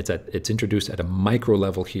 racism. It's introduced at a micro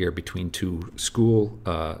level here between two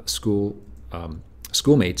schoolmates,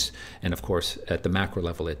 and of course, at the macro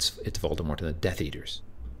level, it's Voldemort and the Death Eaters.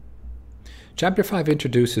 Chapter 5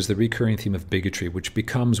 introduces the recurring theme of bigotry, which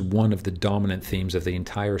becomes one of the dominant themes of the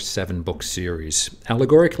entire 7-book series.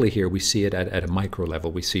 Allegorically here, we see it at a micro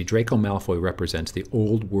level. We see Draco Malfoy represents the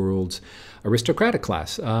old world's aristocratic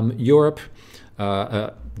class. Europe,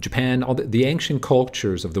 Japan, all the ancient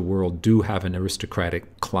cultures of the world do have an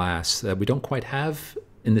aristocratic class that we don't quite have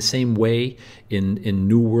in the same way in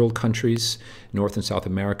New World countries, North and South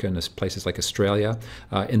America, and places like Australia.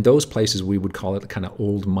 In those places, we would call it kind of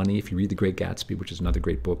old money. If you read The Great Gatsby, which is another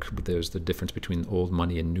great book, there's the difference between old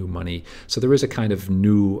money and new money. So there is a kind of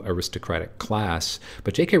new aristocratic class.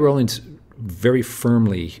 But J.K. Rowling's very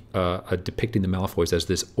firmly depicting the Malfoys as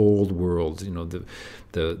this old world,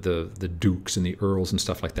 the dukes and the earls and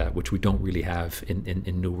stuff like that, which we don't really have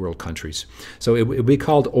in New World countries. So it would be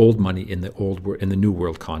called old money in the New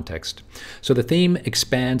World context. So the theme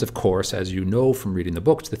expands, of course, as you know from reading the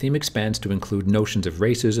books. The theme expands to include notions of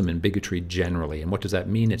racism and bigotry generally. And what does that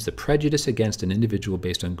mean? It's the prejudice against an individual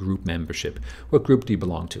based on group membership. What group do you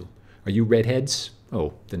belong to? Are you redheads?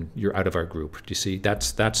 Oh, then you're out of our group. Do you see?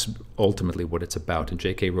 That's ultimately what it's about. And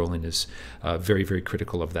J.K. Rowling is very, very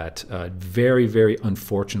critical of that very, very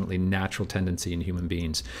unfortunately natural tendency in human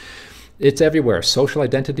beings. It's everywhere. Social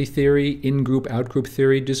identity theory, in-group, out-group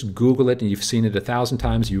theory. Just Google it, and you've seen it 1,000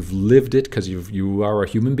 times. You've lived it because you are a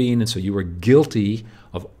human being, and so you are guilty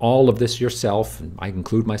of all of this yourself. And I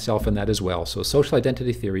include myself in that as well. So social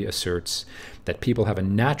identity theory asserts that people have a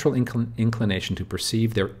natural inclination to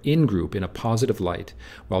perceive their in-group in a positive light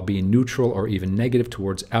while being neutral or even negative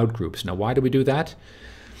towards out-groups. Now, why do we do that?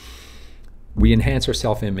 We enhance our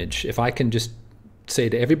self-image. If I can just say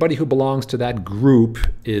to everybody who belongs to that group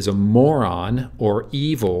is a moron or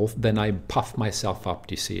evil, then I puff myself up.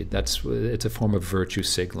 Do you see? It's a form of virtue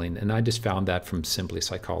signaling, and I just found that from simply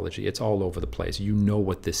psychology. It's all over the place. You know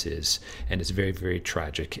what this is, and it's very, very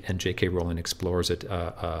tragic. And J.K. Rowling explores it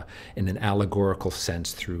in an allegorical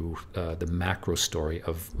sense through the macro story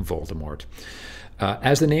of Voldemort.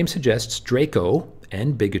 As the name suggests, Draco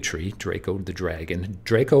and Bigotry, Draco the dragon,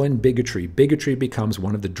 Draco and Bigotry. Bigotry becomes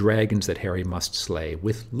one of the dragons that Harry must slay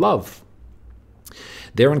with love.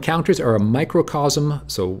 Their encounters are a microcosm,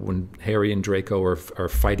 so when Harry and Draco are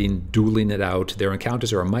fighting, dueling it out, their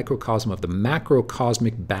encounters are a microcosm of the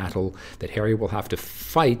macrocosmic battle that Harry will have to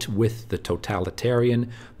fight with the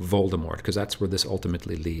totalitarian Voldemort, because that's where this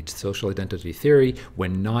ultimately leads. Social identity theory,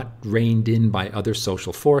 when not reined in by other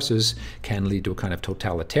social forces, can lead to a kind of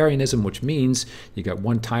totalitarianism, which means you got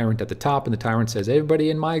one tyrant at the top, and the tyrant says, everybody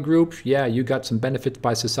in my group, yeah, you got some benefits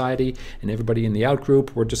by society, and everybody in the out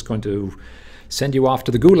group, we're just going to send you off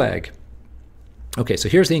to the gulag. Okay, so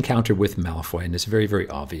here's the encounter with Malfoy, and it's very, very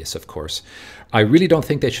obvious, of course. I really don't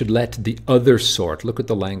think they should let the other sort, look at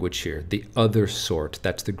the language here, the other sort,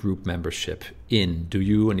 that's the group membership, in, do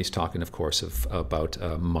you? And he's talking, of course, about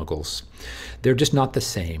muggles. They're just not the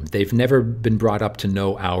same. They've never been brought up to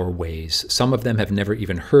know our ways. Some of them have never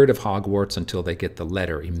even heard of Hogwarts until they get the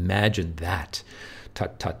letter. Imagine that.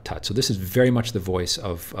 Tut, tut, tut. So this is very much the voice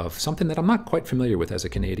of something that I'm not quite familiar with as a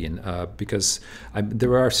Canadian, because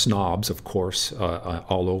there are snobs, of course,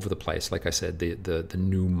 all over the place. Like I said, the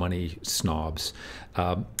new money snobs.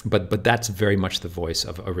 But that's very much the voice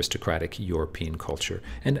of aristocratic European culture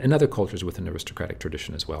and other cultures with an aristocratic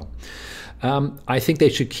tradition as well. I think they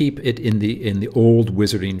should keep it in the old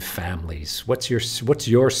wizarding families. What's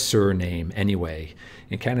your surname anyway?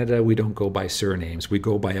 In Canada, we don't go by surnames. We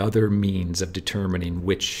go by other means of determining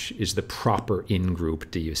which is the proper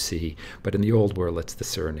in-group, do you see? But in the old world, it's the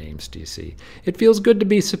surnames, do you see? It feels good to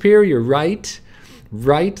be superior, right?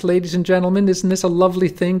 Right, ladies and gentlemen? Isn't this a lovely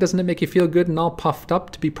thing? Doesn't it make you feel good and all puffed up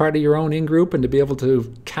to be part of your own in-group and to be able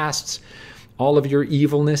to cast all of your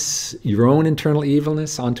evilness, your own internal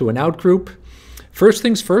evilness, onto an out-group? First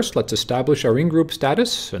things first, let's establish our in-group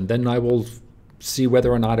status, and then I will see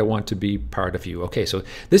whether or not I want to be part of you. Okay, so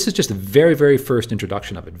this is just the very, very first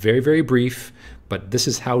introduction of it. Very, very brief, but this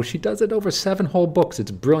is how she does it over 7 whole books. It's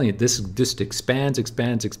brilliant. This just expands,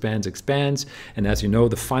 expands, expands, expands. And as you know,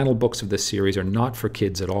 the final books of this series are not for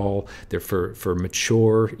kids at all. They're for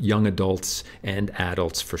mature young adults and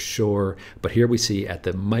adults for sure. But here we see at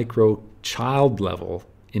the micro child level,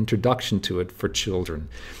 introduction to it for children.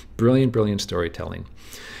 Brilliant, brilliant storytelling.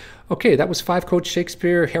 Okay, that was 5 Coach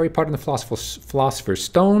Shakespeare, Harry Potter and the Philosopher's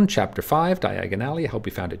Stone, Chapter 5, Diagon Alley. I hope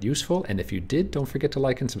you found it useful. And if you did, don't forget to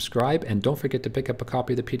like and subscribe. And don't forget to pick up a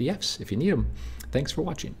copy of the PDFs if you need them. Thanks for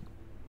watching.